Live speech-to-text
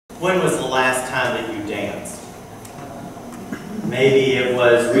When was the last time that you danced? Maybe it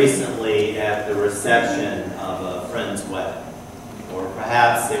was recently at the reception of a friend's wedding, or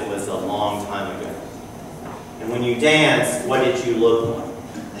perhaps it was a long time ago. And when you danced, what did you look like?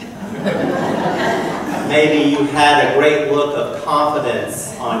 Maybe you had a great look of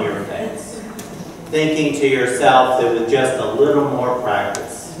confidence on your face, thinking to yourself that with just a little more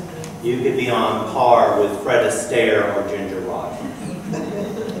practice, you could be on par with Fred Astaire or Ginger Rogers.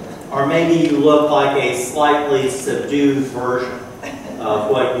 Or maybe you look like a slightly subdued version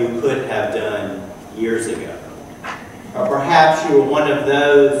of what you could have done years ago. Or perhaps you were one of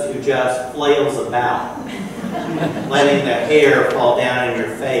those who just flails about, letting the hair fall down in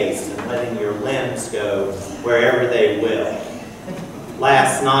your face and letting your limbs go wherever they will.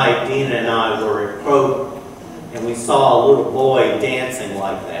 Last night, Dina and I were at Kroger, and we saw a little boy dancing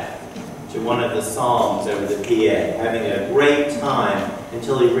like that to one of the songs over the PA, having a great time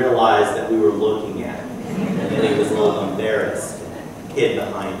until he realized that we were looking at him. And then he was a little embarrassed and hid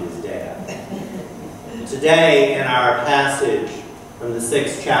behind his dad. Today, in our passage from the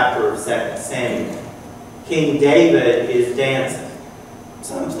 6th chapter of 2 Samuel, King David is dancing,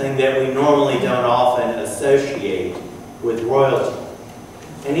 something that we normally don't often associate with royalty.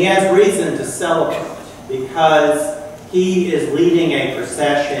 And he has reason to celebrate because he is leading a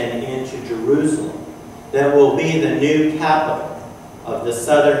procession into Jerusalem that will be the new capital of the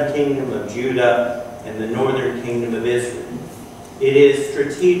southern kingdom of Judah and the northern kingdom of Israel. It is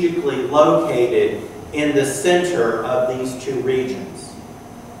strategically located in the center of these two regions.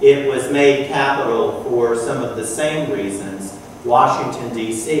 It was made capital for some of the same reasons Washington,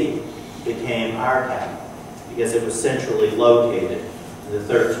 D.C. became our capital, because it was centrally located in the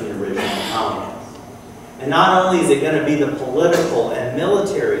 13 original colonies. And not only is it going to be the political and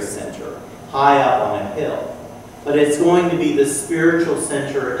military center high up on a hill, but it's going to be the spiritual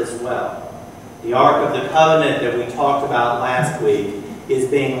center as well. The Ark of the Covenant that we talked about last week is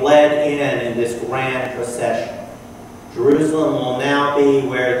being led in this grand procession. Jerusalem will now be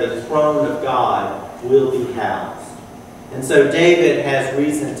where the throne of God will be housed. And so David has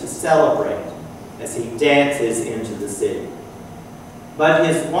reason to celebrate as he dances into the city. But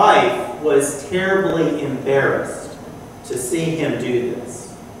his wife was terribly embarrassed to see him do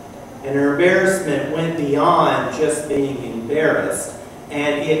this. And her embarrassment went beyond just being embarrassed,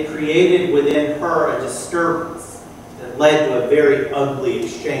 and it created within her a disturbance that led to a very ugly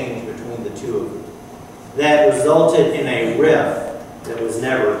exchange between the two of them that resulted in a rift that was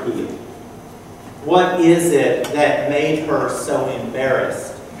never healed. What is it that made her so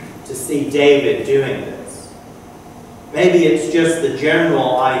embarrassed to see David doing this? Maybe it's just the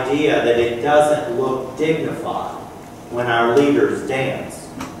general idea that it doesn't look dignified when our leaders dance.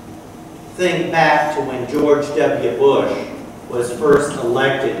 Think back to when George W. Bush was first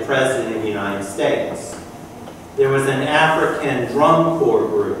elected President of the United States. There was an African drum corps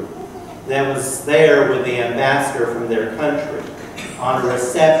group that was there with the ambassador from their country on a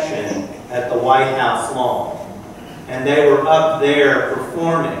reception at the White House lawn. And they were up there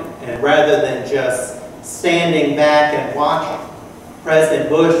performing, and rather than just standing back and watching, President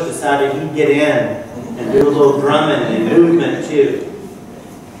Bush decided he'd get in and do a little drumming and movement too.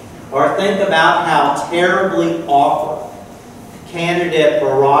 Or think about how terribly awkward candidate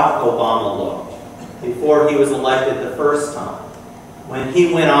Barack Obama looked before he was elected the first time, when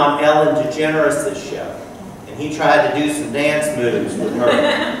he went on Ellen DeGeneres' show and he tried to do some dance moves with her.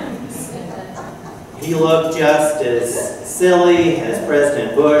 He looked just as silly as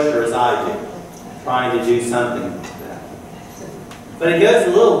President Bush or as I do, trying to do something like that. But it goes a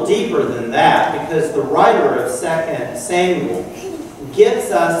little deeper than that, because the writer of 2 Samuel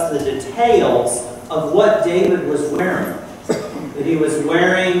gives us the details of what David was wearing. That he was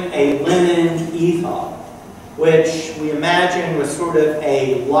wearing a linen ephod, which we imagine was sort of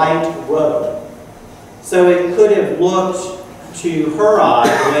a light robe. So it could have looked to her eye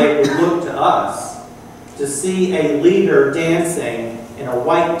the way it would look to us, to see a leader dancing in a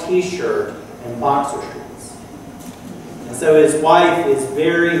white t-shirt and boxer shorts. And so his wife is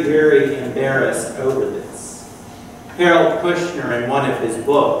very, very embarrassed over this. Harold Kushner, in one of his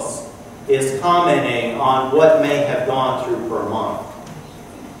books, is commenting on what may have gone through her mind.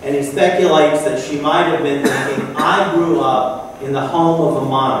 And he speculates that she might have been thinking, I grew up in the home of a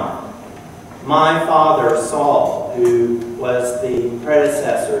monarch. My father, Saul, who was the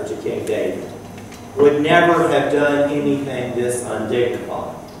predecessor to King David, would never have done anything this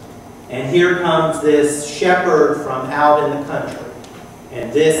undignified. And here comes this shepherd from out in the country,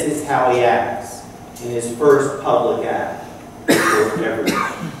 and this is how he acts in his first public act before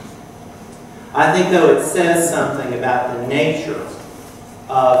everyone. I think, though, it says something about the nature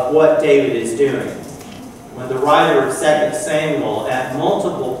of what David is doing when the writer of 2 Samuel, at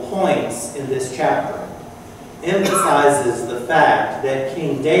multiple points in this chapter, emphasizes the fact that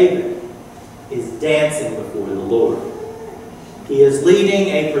King David is dancing before the Lord. He is leading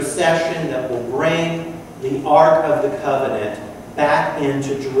a procession that will bring the Ark of the Covenant back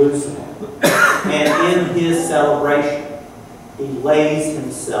into Jerusalem. And in his celebration, he lays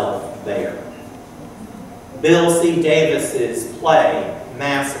himself bare. Bill C. Davis's play,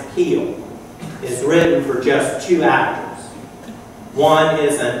 Mass Appeal, is written for just 2 actors. One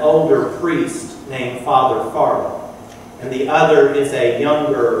is an older priest named Father Farley, and the other is a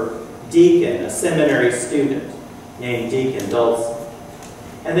younger deacon, a seminary student named Deacon Dulce.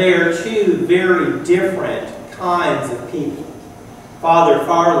 And they are 2 very different kinds of people. Father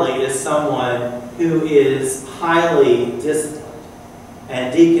Farley is someone who is highly disciplined,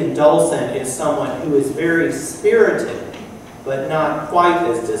 and Deacon Dulcin is someone who is very spirited, but not quite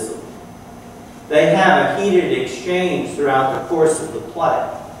as disciplined. They have a heated exchange throughout the course of the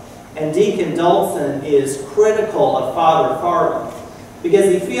play. And Deacon Dulcin is critical of Father Farley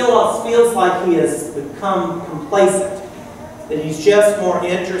because he feels like he has become complacent, that he's just more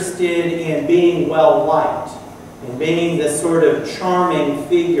interested in being well-liked, in being this sort of charming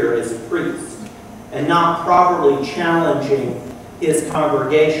figure as a priest, and not properly challenging his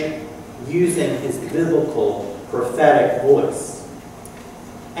congregation, using his biblical prophetic voice.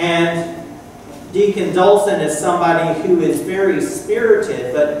 And Deacon Dulcin is somebody who is very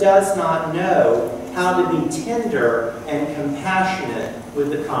spirited but does not know how to be tender and compassionate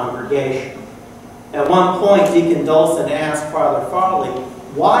with the congregation. At one point, Deacon Dulcin asked Father Farley,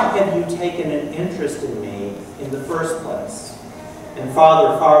 "Why have you taken an interest in me in the first place?" And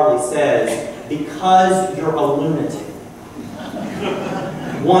Father Farley says, "Because you're a lunatic."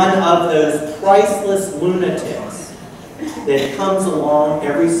 One of those priceless lunatics that comes along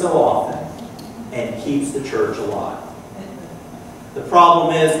every so often and keeps the church alive. The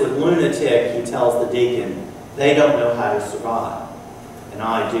problem is with lunatic, he tells the deacon, they don't know how to survive. And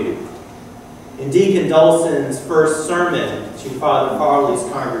I do. In Deacon Dulcin's first sermon to Father Farley's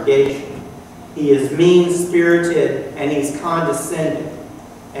congregation, he is mean-spirited and he's condescending,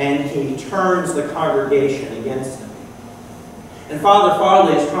 and he turns the congregation against him. And Father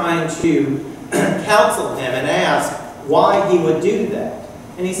Farley is trying to counsel him and ask why he would do that.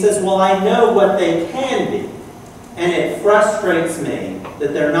 And he says, well, I know what they can be, and it frustrates me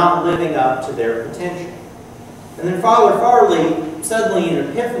that they're not living up to their potential. And then Father Farley, suddenly in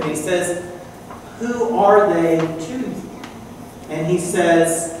epiphany, says, who are they to you? And he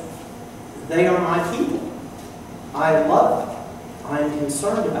says, they are my people. I love them. I'm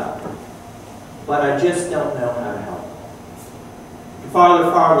concerned about them. But I just don't know how to help them. And Father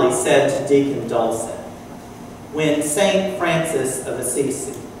Farley said to Deacon Dulcin, when St. Francis of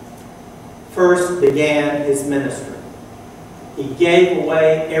Assisi first began his ministry, he gave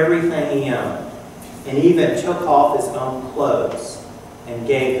away everything he owned and even took off his own clothes and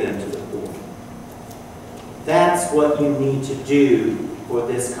gave them to the poor. That's what you need to do for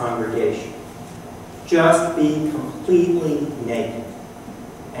this congregation. Just be completely naked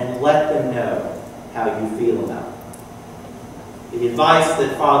and let them know how you feel about it. The advice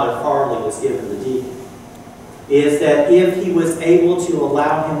that Father Farley was given the deacon is that if he was able to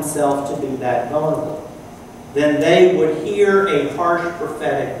allow himself to be that vulnerable, then they would hear a harsh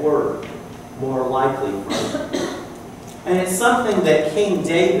prophetic word more likely from him. And it's something that King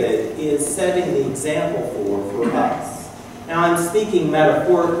David is setting the example for us. Now I'm speaking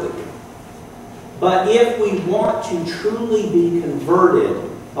metaphorically, but if we want to truly be converted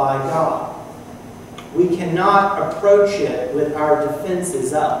by God, we cannot approach it with our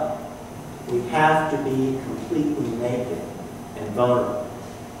defenses up. We have to be completely naked and vulnerable.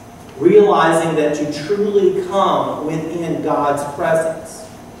 Realizing that to truly come within God's presence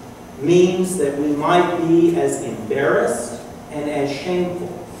means that we might be as embarrassed and as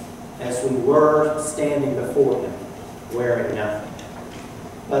shameful as we were standing before Him, wearing nothing.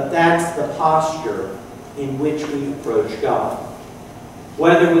 But that's the posture in which we approach God.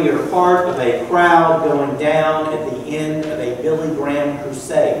 Whether we are part of a crowd going down at the end of a Billy Graham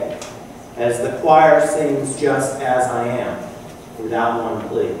crusade, as the choir sings Just As I Am, without one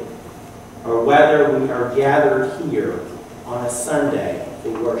plea, or whether we are gathered here on a Sunday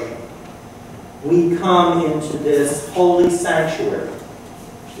for worship. We come into this holy sanctuary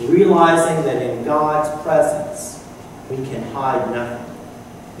realizing that in God's presence we can hide nothing,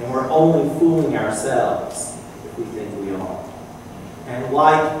 and we're only fooling ourselves if we think we are. And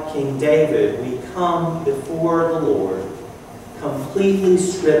like King David, we come before the Lord completely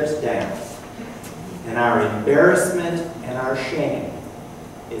stripped down, and our embarrassment and our shame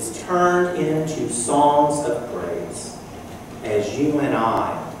is turned into songs of praise as you and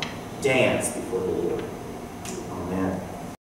I dance before the Lord. Amen.